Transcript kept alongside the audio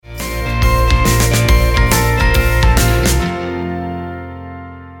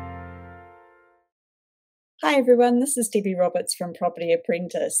Hi everyone, this is Debbie Roberts from Property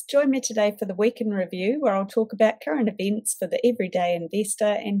Apprentice. Join me today for the Week in Review, where I'll talk about current events for the everyday investor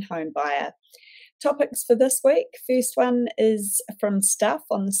and home buyer. Topics for this week. First one is from Stuff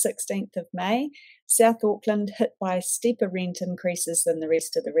on the 16th of May. South Auckland hit by steeper rent increases than the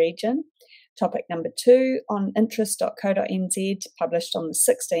rest of the region. Topic number 2 on interest.co.nz, published on the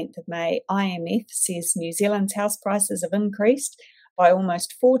 16th of May. IMF says New Zealand's house prices have increased by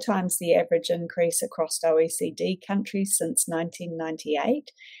almost 4 times the average increase across OECD countries since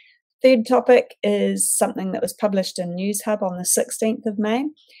 1998. Third topic is something that was published in Newshub on the 16th of May.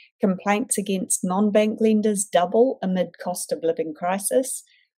 Complaints against non-bank lenders double amid cost of living crisis.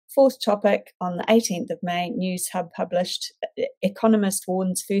 Fourth topic, on the 18th of May, Newshub published, Economist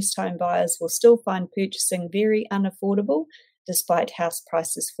warns first home buyers will still find purchasing very unaffordable despite house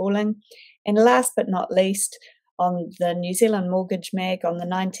prices falling. And last but not least, on the New Zealand Mortgage Mag on the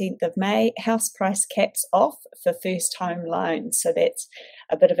 19th of May, house price caps off for first home loans. So that's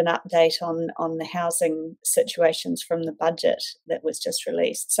a bit of an update on the housing situations from the budget that was just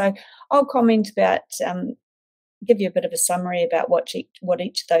released. So I'll comment about, give you a bit of a summary about what each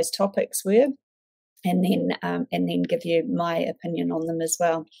of those topics were, and then give you my opinion on them as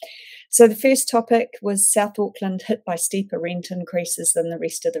well. So the first topic was South Auckland hit by steeper rent increases than the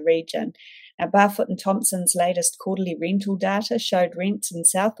rest of the region. Now, Barfoot and Thompson's latest quarterly rental data showed rents in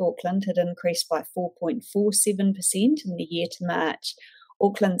South Auckland had increased by 4.47% in the year to March.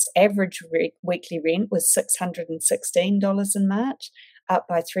 Auckland's average weekly rent was $616 in March, up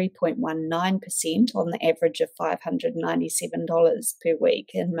by 3.19% on the average of $597 per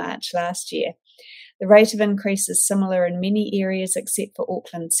week in March last year. The rate of increase is similar in many areas except for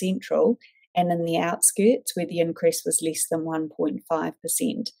Auckland Central and in the outskirts, where the increase was less than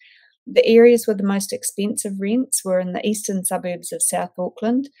 1.5%. The areas with the most expensive rents were in the eastern suburbs of South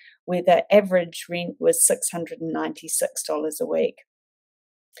Auckland, where the average rent was $696 a week.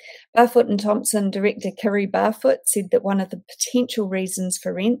 Barfoot and Thompson director Kiri Barfoot said that one of the potential reasons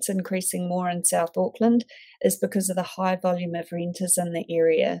for rents increasing more in South Auckland is because of the high volume of renters in the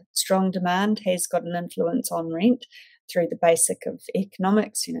area. Strong demand has got an influence on rent through the basic of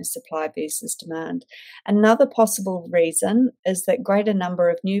economics, supply versus demand. Another possible reason is that greater number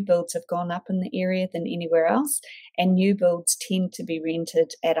of new builds have gone up in the area than anywhere else, and new builds tend to be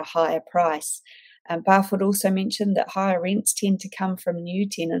rented at a higher price. Barfoot also mentioned that higher rents tend to come from new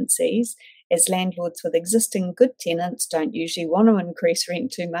tenancies, as landlords with existing good tenants don't usually want to increase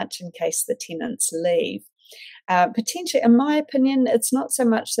rent too much in case the tenants leave. Potentially, in my opinion, it's not so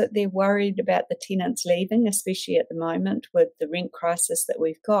much that they're worried about the tenants leaving, especially at the moment with the rent crisis that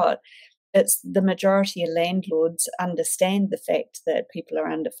we've got. It's the majority of landlords understand the fact that people are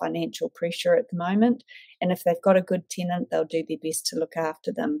under financial pressure at the moment, and if they've got a good tenant, they'll do their best to look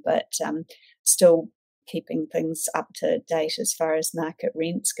after them, but still keeping things up to date as far as market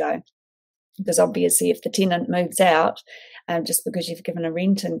rents go. Because obviously if the tenant moves out, just because you've given a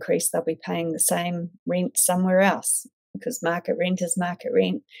rent increase, they'll be paying the same rent somewhere else, because market rent is market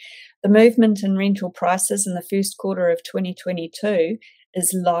rent. The movement in rental prices in the first quarter of 2022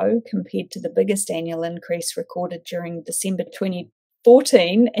 is low compared to the biggest annual increase recorded during December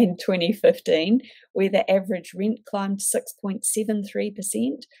 2014 and 2015, where the average rent climbed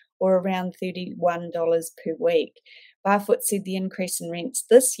 6.73%, or around $31 per week. Barfoot said the increase in rents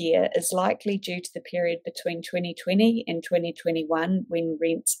this year is likely due to the period between 2020 and 2021 when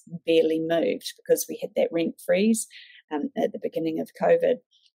rents barely moved, because we had that rent freeze at the beginning of COVID.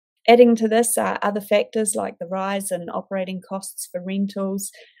 Adding to this are other factors like the rise in operating costs for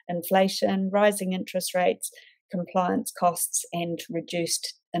rentals, inflation, rising interest rates, compliance costs, and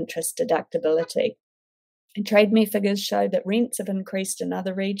reduced interest deductibility. And TradeMe figures show that rents have increased in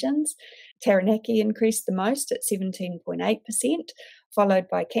other regions. Taranaki increased the most at 17.8%, followed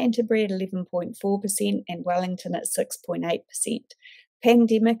by Canterbury at 11.4% and Wellington at 6.8%.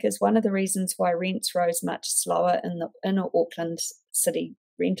 Pandemic is one of the reasons why rents rose much slower in the inner Auckland city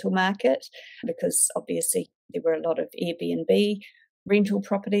rental market, because obviously there were a lot of Airbnb rental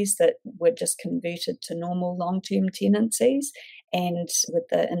properties that were just converted to normal long-term tenancies, and with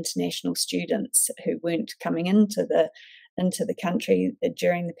the international students who weren't coming into the country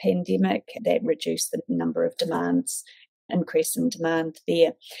during the pandemic, that reduced the number of increase in demand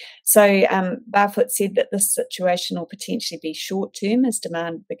there. So Barfoot said that this situation will potentially be short-term as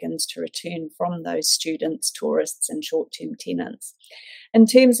demand begins to return from those students, tourists and short-term tenants. In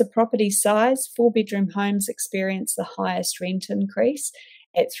terms of property size, 4-bedroom homes experienced the highest rent increase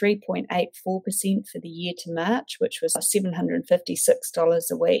at 3.84% for the year to March, which was $756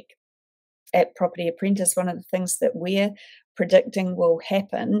 a week. At Property Apprentice, one of the things that we're predicting will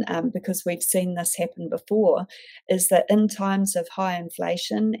happen, because we've seen this happen before, is that in times of high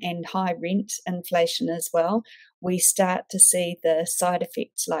inflation and high rent inflation as well, we start to see the side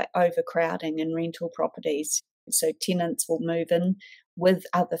effects like overcrowding in rental properties. So tenants will move in with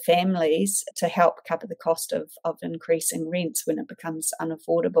other families to help cover the cost of increasing rents when it becomes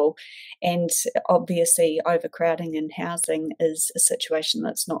unaffordable. And obviously, overcrowding in housing is a situation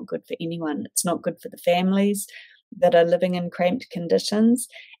that's not good for anyone. It's not good for the families that are living in cramped conditions,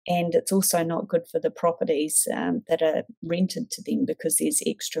 and it's also not good for the properties that are rented to them, because there's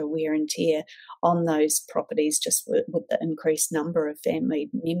extra wear and tear on those properties just with the increased number of family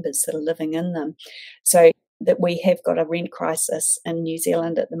members that are living in them. So that we have got a rent crisis in New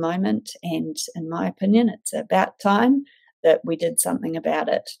Zealand at the moment, and in my opinion, it's about time that we did something about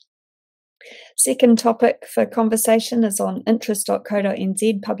it. Second topic for conversation is on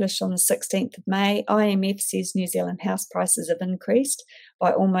interest.co.nz, published on the 16th of May. IMF says New Zealand house prices have increased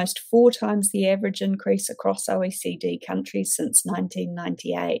by almost 4 times the average increase across OECD countries since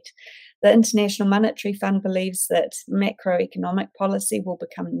 1998. The International Monetary Fund believes that macroeconomic policy will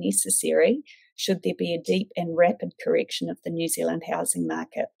become necessary should there be a deep and rapid correction of the New Zealand housing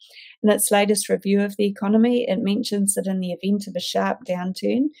market. In its latest review of the economy, it mentions that in the event of a sharp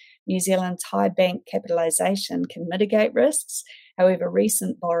downturn, New Zealand's high bank capitalisation can mitigate risks. However,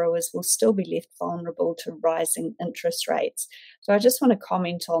 recent borrowers will still be left vulnerable to rising interest rates. So I just want to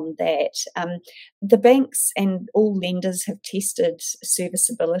comment on that. The banks and all lenders have tested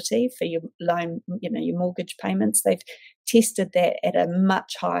serviceability for your loan, your mortgage payments. They've tested that at a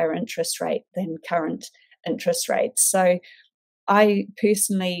much higher interest rate than current interest rates. So I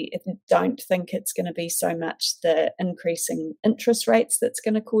personally don't think it's going to be so much the increasing interest rates that's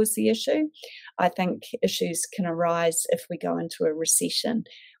going to cause the issue. I think issues can arise if we go into a recession,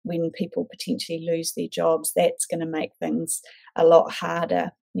 when people potentially lose their jobs. That's going to make things a lot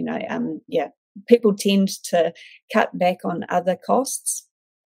harder. People tend to cut back on other costs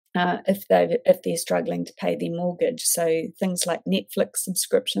if they're struggling to pay their mortgage. So things like Netflix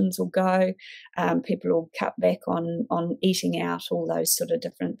subscriptions will go. People will cut back on eating out, all those sort of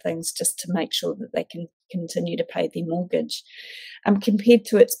different things, just to make sure that they can continue to pay their mortgage. Compared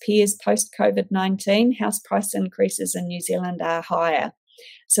to its peers post-COVID-19, house price increases in New Zealand are higher.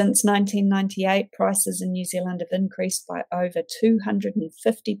 Since 1998, prices in New Zealand have increased by over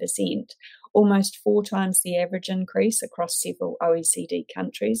 250%, almost 4 times the average increase across several OECD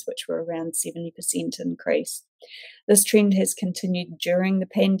countries, which were around 70% increase. This trend has continued during the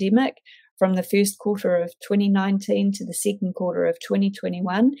pandemic. From the first quarter of 2019 to the second quarter of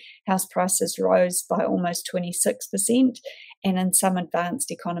 2021, house prices rose by almost 26%, and in some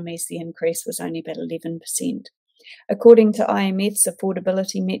advanced economies, the increase was only about 11%. According to IMF's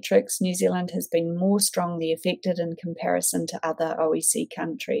affordability metrics, New Zealand has been more strongly affected in comparison to other OECD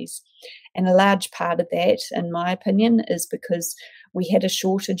countries. And a large part of that, in my opinion, is because we had a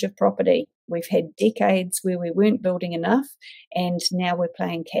shortage of property. We've had decades where we weren't building enough, and now we're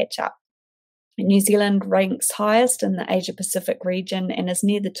playing catch up. New Zealand ranks highest in the Asia-Pacific region and is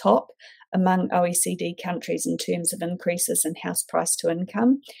near the top among OECD countries in terms of increases in house price to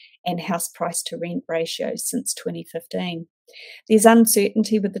income and house price to rent ratios since 2015. There's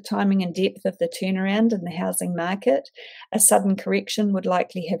uncertainty with the timing and depth of the turnaround in the housing market. A sudden correction would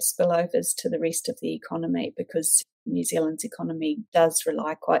likely have spillovers to the rest of the economy, because New Zealand's economy does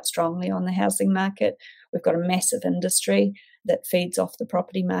rely quite strongly on the housing market. We've got a massive industry that feeds off the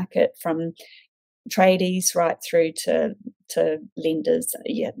property market, from tradies right through to lenders.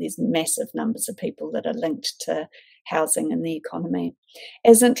 There's massive numbers of people that are linked to housing in the economy.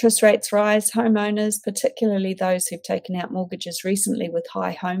 As interest rates rise, homeowners, particularly those who've taken out mortgages recently with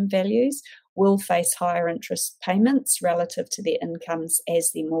high home values, will face higher interest payments relative to their incomes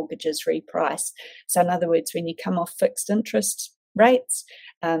as their mortgages reprice. So in other words, when you come off fixed interest rates,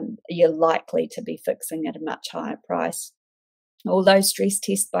 you're likely to be fixing at a much higher price. Although stress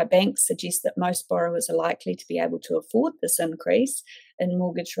tests by banks suggest that most borrowers are likely to be able to afford this increase in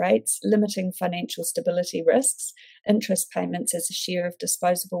mortgage rates, limiting financial stability risks, interest payments as a share of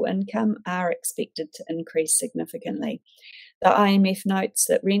disposable income are expected to increase significantly. The IMF notes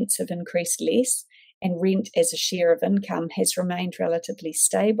that rents have increased less, and rent as a share of income has remained relatively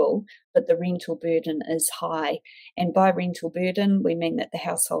stable, but the rental burden is high. And by rental burden, we mean that the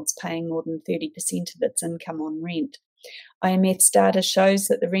household's paying more than 30% of its income on rent. IMF's data shows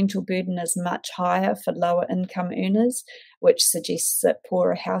that the rental burden is much higher for lower income earners, which suggests that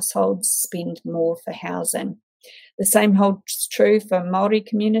poorer households spend more for housing. The same holds true for Māori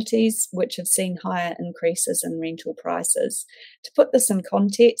communities, which have seen higher increases in rental prices. To put this in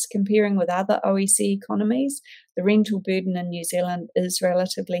context, comparing with other OEC economies, the rental burden in New Zealand is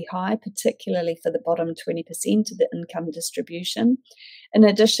relatively high, particularly for the bottom 20% of the income distribution. In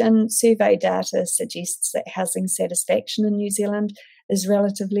addition, survey data suggests that housing satisfaction in New Zealand is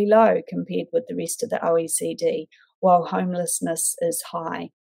relatively low compared with the rest of the OECD, while homelessness is high.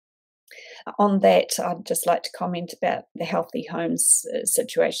 On that, I'd just like to comment about the healthy homes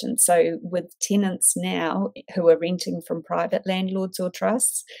situation. So with tenants now who are renting from private landlords or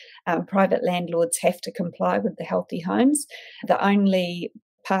trusts, private landlords have to comply with the healthy homes. The only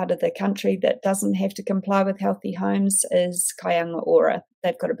part of the country that doesn't have to comply with healthy homes is Kaianga Ora.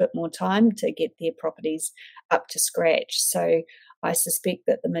 They've got a bit more time to get their properties up to scratch. So I suspect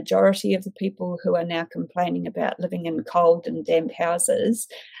that the majority of the people who are now complaining about living in cold and damp houses,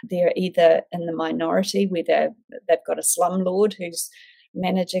 they're either in the minority where they've got a slumlord who's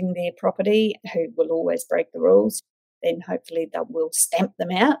managing their property, who will always break the rules, then hopefully they will stamp them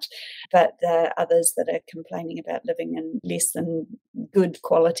out. But the others that are complaining about living in less than good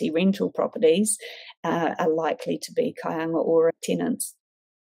quality rental properties are likely to be Kaianga Ora tenants.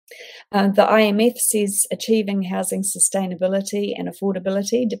 The IMF says achieving housing sustainability and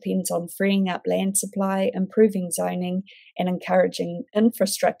affordability depends on freeing up land supply, improving zoning, and encouraging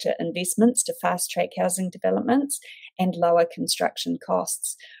infrastructure investments to fast-track housing developments and lower construction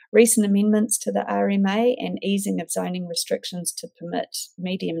costs. Recent amendments to the RMA and easing of zoning restrictions to permit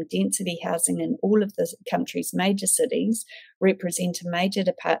medium-density housing in all of the country's major cities represent a major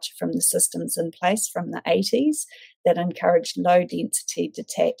departure from the systems in place from the 80s that encouraged low-density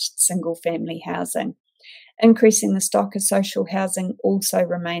detached single-family housing. Increasing the stock of social housing also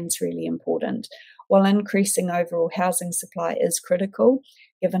remains really important. While increasing overall housing supply is critical,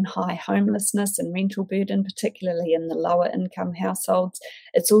 given high homelessness and rental burden, particularly in the lower income households,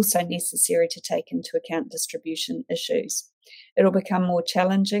 it's also necessary to take into account distribution issues. It'll become more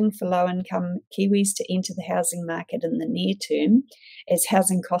challenging for low-income Kiwis to enter the housing market in the near term, as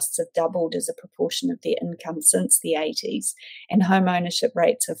housing costs have doubled as a proportion of their income since the 80s, and home ownership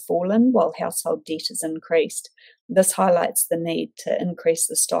rates have fallen while household debt has increased. This highlights the need to increase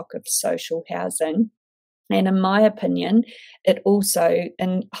the stock of social housing. And in my opinion, it also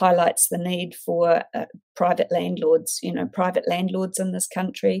highlights the need for private landlords. Private landlords in this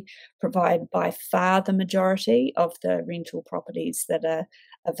country provide by far the majority of the rental properties that are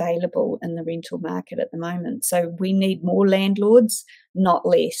available in the rental market at the moment. So we need more landlords, not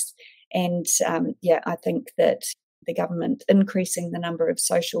less. And I think that the government increasing the number of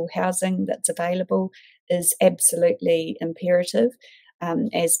social housing that's available is absolutely imperative.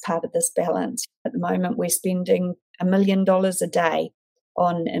 As part of this balance. At the moment, we're spending $1 million a day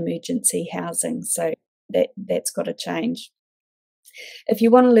on emergency housing, so that's got to change. If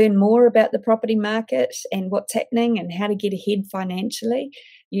you want to learn more about the property market and what's happening and how to get ahead financially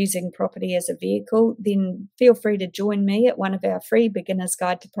using property as a vehicle, then feel free to join me at one of our free Beginner's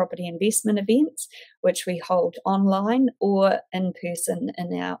Guide to Property Investment events, which we hold online or in person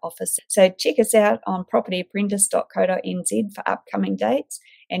in our office. So check us out on propertyapprentice.co.nz for upcoming dates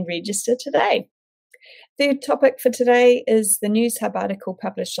and register today. Third topic for today is the News Hub article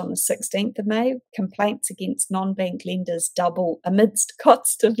published on the 16th of May, complaints against non-bank lenders double amidst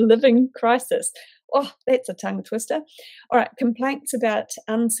cost of living crisis. Oh, that's a tongue twister. All right, complaints about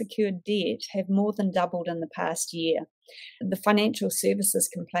unsecured debt have more than doubled in the past year. The Financial Services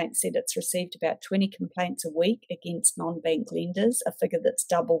Complaint said it's received about 20 complaints a week against non-bank lenders, a figure that's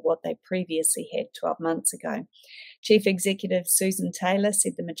double what they previously had 12 months ago. Chief Executive Susan Taylor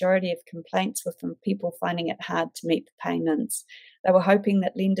said the majority of complaints were from people finding it hard to meet the payments. They were hoping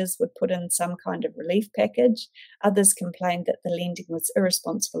that lenders would put in some kind of relief package. Others complained that the lending was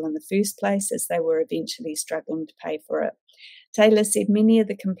irresponsible in the first place, as they were eventually struggling to pay for it. Taylor said many of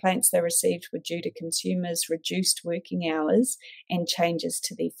the complaints they received were due to consumers' reduced working hours and changes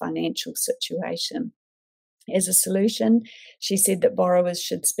to their financial situation. As a solution, she said that borrowers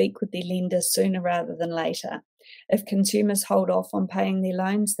should speak with their lender sooner rather than later. If consumers hold off on paying their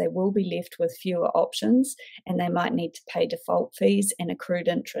loans, they will be left with fewer options, and they might need to pay default fees and accrued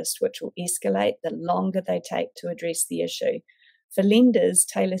interest, which will escalate the longer they take to address the issue. For lenders,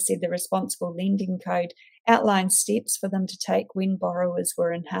 Taylor said the Responsible Lending Code outlines steps for them to take when borrowers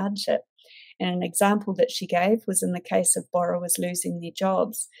were in hardship. And an example that she gave was in the case of borrowers losing their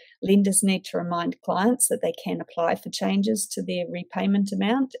jobs. Lenders need to remind clients that they can apply for changes to their repayment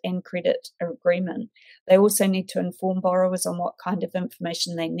amount and credit agreement. They also need to inform borrowers on what kind of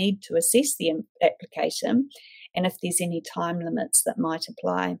information they need to assess the application and if there's any time limits that might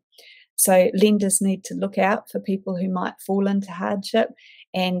apply. So lenders need to look out for people who might fall into hardship.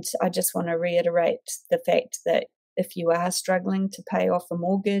 And I just want to reiterate the fact that if you are struggling to pay off a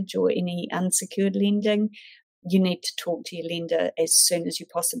mortgage or any unsecured lending, you need to talk to your lender as soon as you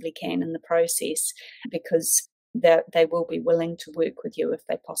possibly can in the process, because they will be willing to work with you if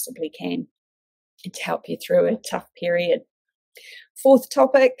they possibly can to help you through a tough period. Fourth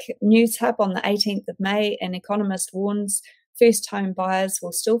topic, News Hub on the 18th of May, an economist warns first home buyers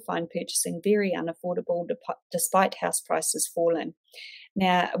will still find purchasing very unaffordable despite house prices falling.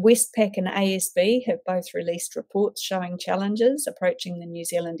 Now, Westpac and ASB have both released reports showing challenges approaching the New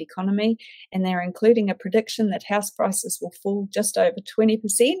Zealand economy, and they're including a prediction that house prices will fall just over 20%.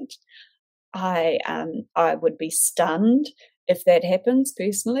 I would be stunned if that happens,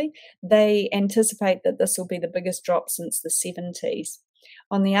 personally. They anticipate that this will be the biggest drop since the 70s.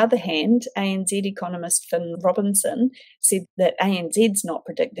 On the other hand, ANZ economist Finn Robinson said that ANZ's not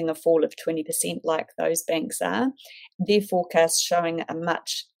predicting a fall of 20% like those banks are. Their forecast showing a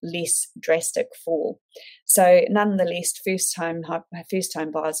much less drastic fall. So nonetheless, first-time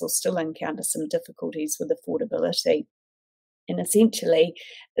buyers will still encounter some difficulties with affordability. And essentially,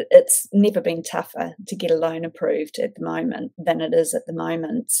 it's never been tougher to get a loan approved at the moment than it is at the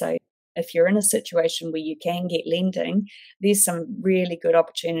moment. So if you're in a situation where you can get lending, there's some really good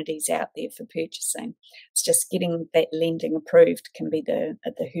opportunities out there for purchasing. It's just getting that lending approved can be the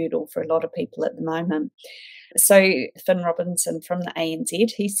hurdle for a lot of people at the moment. So Finn Robinson from the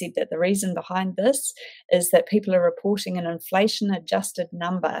ANZ, he said that the reason behind this is that people are reporting an inflation-adjusted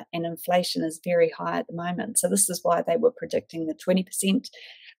number, and inflation is very high at the moment. So this is why they were predicting the 20%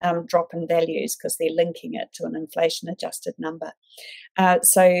 drop in values, because they're linking it to an inflation-adjusted number.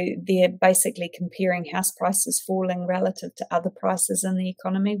 So they're basically comparing house prices falling relative to other prices in the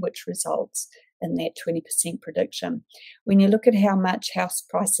economy, which results in that 20% prediction. When you look at how much house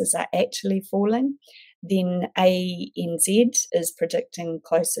prices are actually falling, then ANZ is predicting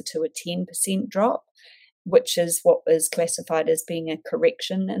closer to a 10% drop, which is what is classified as being a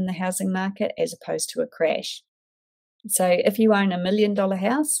correction in the housing market as opposed to a crash. So if you own $1 million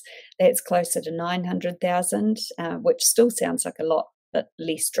house, that's closer to 900,000, which still sounds like a lot, but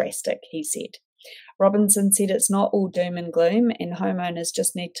less drastic, he said. Robinson said it's not all doom and gloom, and homeowners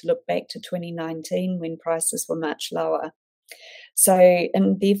just need to look back to 2019 when prices were much lower. So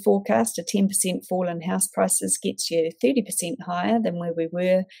in their forecast, a 10% fall in house prices gets you 30% higher than where we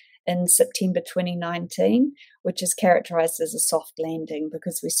were in September 2019, which is characterised as a soft landing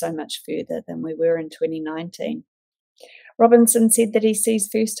because we're so much further than we were in 2019. Robinson said that he sees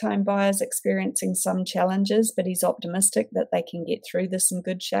first-time buyers experiencing some challenges, but he's optimistic that they can get through this in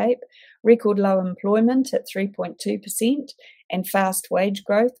good shape. Record low employment at 3.2% and fast wage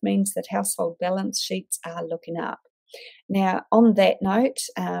growth means that household balance sheets are looking up. Now, on that note,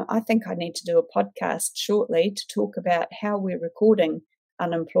 I think I need to do a podcast shortly to talk about how we're recording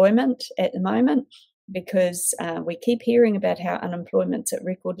unemployment at the moment, because we keep hearing about how unemployment's at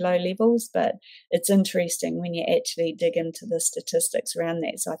record low levels, but it's interesting when you actually dig into the statistics around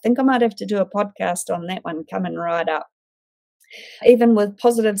that. So I think I might have to do a podcast on that one coming right up. Even with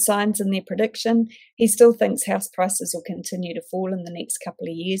positive signs in their prediction, he still thinks house prices will continue to fall in the next couple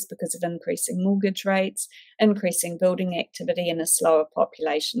of years because of increasing mortgage rates, increasing building activity, and a slower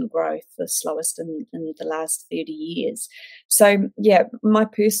population growth, the slowest in the last 30 years. So, yeah, my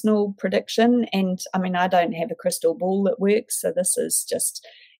personal prediction, and I mean, I don't have a crystal ball that works, so this is just,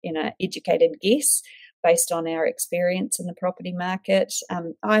 educated guess based on our experience in the property market.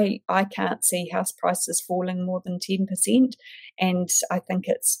 I can't see house prices falling more than 10%, and I think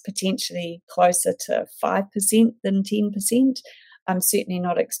it's potentially closer to 5% than 10%. I'm certainly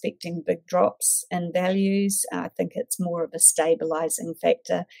not expecting big drops in values. I think it's more of a stabilising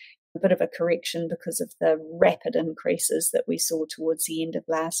factor, a bit of a correction because of the rapid increases that we saw towards the end of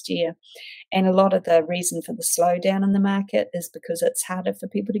last year. And a lot of the reason for the slowdown in the market is because it's harder for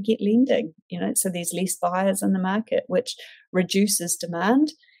people to get lending, so there's less buyers in the market, which reduces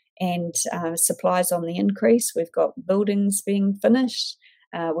demand, and supply's on the increase. We've got buildings being finished.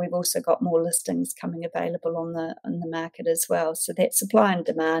 We've also got more listings coming available on the market as well. So that supply and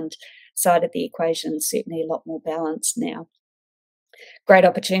demand side of the equation is certainly a lot more balanced now. Great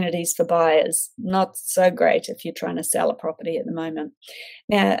opportunities for buyers, not so great if you're trying to sell a property at the moment.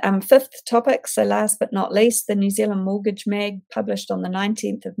 Now, fifth topic, so last but not least, the New Zealand Mortgage Mag published on the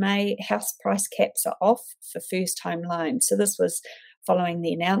 19th of May, house price caps are off for first home loans. So this was following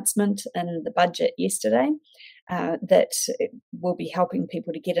the announcement in the budget yesterday. that will be helping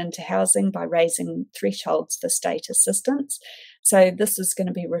people to get into housing by raising thresholds for state assistance. So this is going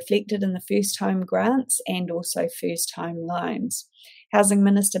to be reflected in the first home grants and also first home loans. Housing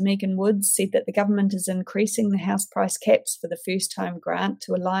Minister Megan Woods said that the government is increasing the house price caps for the first home grant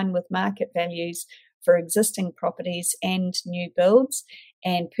to align with market values for existing properties and new builds.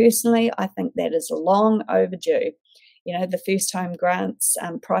 And personally, I think that is long overdue. You know, the first home grants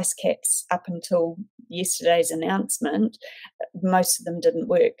price caps up until yesterday's announcement, most of them didn't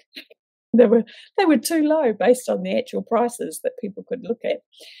work. They were too low based on the actual prices that people could look at.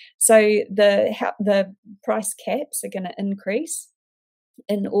 So the price caps are going to increase.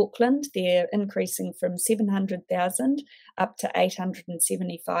 In Auckland, they're increasing from 700,000 up to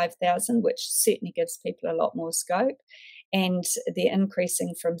 875,000, which certainly gives people a lot more scope. And they're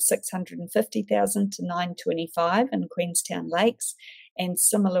increasing from 650,000 to 925 in Queenstown Lakes, and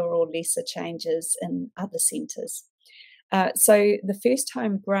similar or lesser changes in other centres. So the first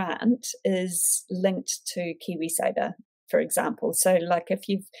home grant is linked to KiwiSaver, for example. So like if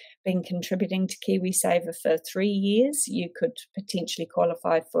you've been contributing to KiwiSaver for 3 years, you could potentially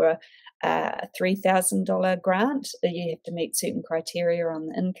qualify for a $3,000 grant. You have to meet certain criteria on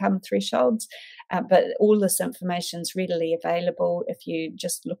the income thresholds, but all this information is readily available. If you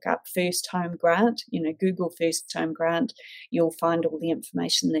just look up first home grant, Google first home grant, you'll find all the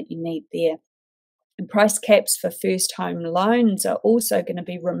information that you need there. And price caps for first home loans are also going to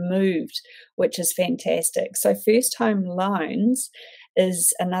be removed, which is fantastic. So first home loans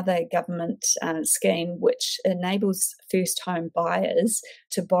is another government scheme which enables first home buyers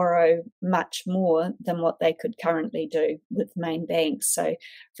to borrow much more than what they could currently do with main banks. So,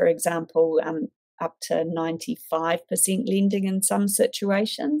 for example, up to 95% lending in some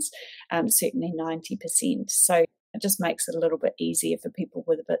situations, certainly 90%. So it just makes it a little bit easier for people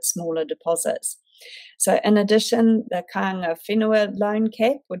with a bit smaller deposits. So in addition, the Kāinga Whenua loan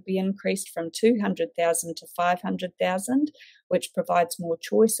cap would be increased from 200,000 to 500,000, which provides more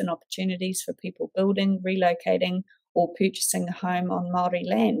choice and opportunities for people building, relocating, or purchasing a home on Māori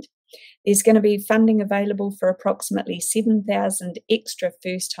land. There's going to be funding available for approximately 7,000 extra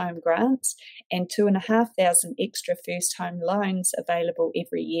first home grants and 2,500 extra first home loans available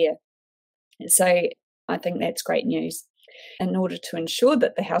every year. So I think that's great news. In order to ensure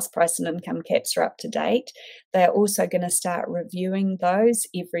that the house price and income caps are up to date, they're also going to start reviewing those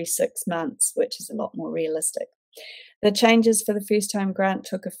every 6 months, which is a lot more realistic. The changes for the first home grant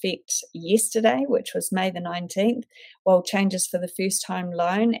took effect yesterday, which was May the 19th, while changes for the first home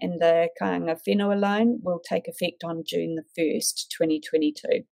loan and the Kāinga Whenua loan will take effect on June the 1st,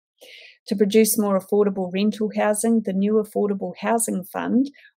 2022. To produce more affordable rental housing, the new Affordable Housing Fund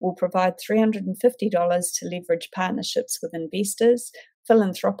will provide $350 to leverage partnerships with investors,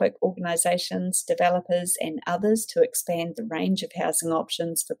 philanthropic organisations, developers and others to expand the range of housing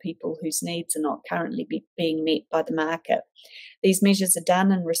options for people whose needs are not currently being met by the market. These measures are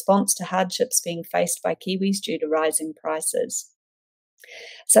done in response to hardships being faced by Kiwis due to rising prices.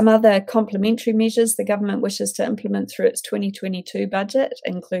 Some other complementary measures the government wishes to implement through its 2022 budget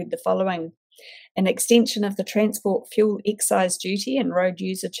include the following: an extension of the transport fuel excise duty and road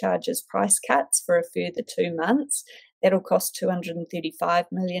user charges price cuts for a further 2 months. That'll cost $235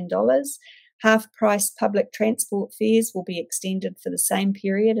 million. Half-price public transport fares will be extended for the same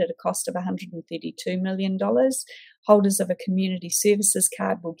period at a cost of $132 million. Holders of a community services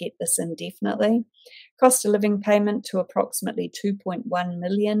card will get this indefinitely. Cost of living payment to approximately 2.1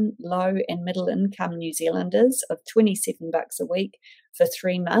 million low and middle income New Zealanders of $27 a week for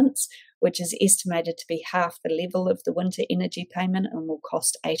 3 months, which is estimated to be half the level of the winter energy payment and will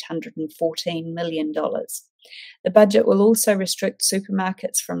cost $814 million. The budget will also restrict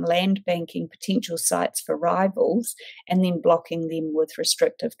supermarkets from land banking potential sites for rivals and then blocking them with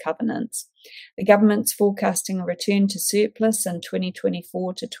restrictive covenants. The government's forecasting a return to surplus in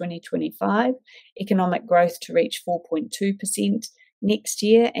 2024 to 2025, economic growth to reach 4.2% next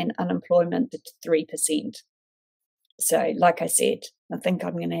year, and unemployment at 3%. So, like I said, I think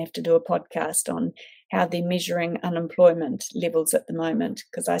I'm going to have to do a podcast on how they're measuring unemployment levels at the moment,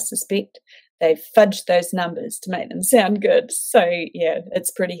 because I suspect they've fudged those numbers to make them sound good. So, yeah,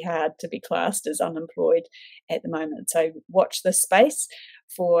 it's pretty hard to be classed as unemployed at the moment. So watch this space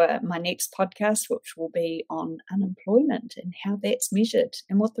for my next podcast, which will be on unemployment and how that's measured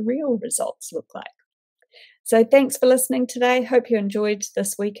and what the real results look like. So thanks for listening today. Hope you enjoyed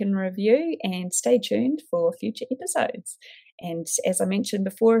this week in review, and stay tuned for future episodes. And as I mentioned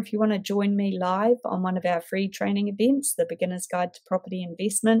before, if you want to join me live on one of our free training events, the Beginner's Guide to Property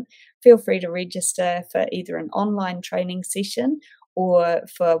Investment, feel free to register for either an online training session or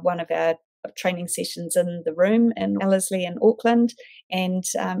for one of our training sessions in the room in Ellerslie and Auckland. And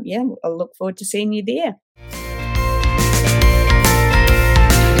I'll look forward to seeing you there.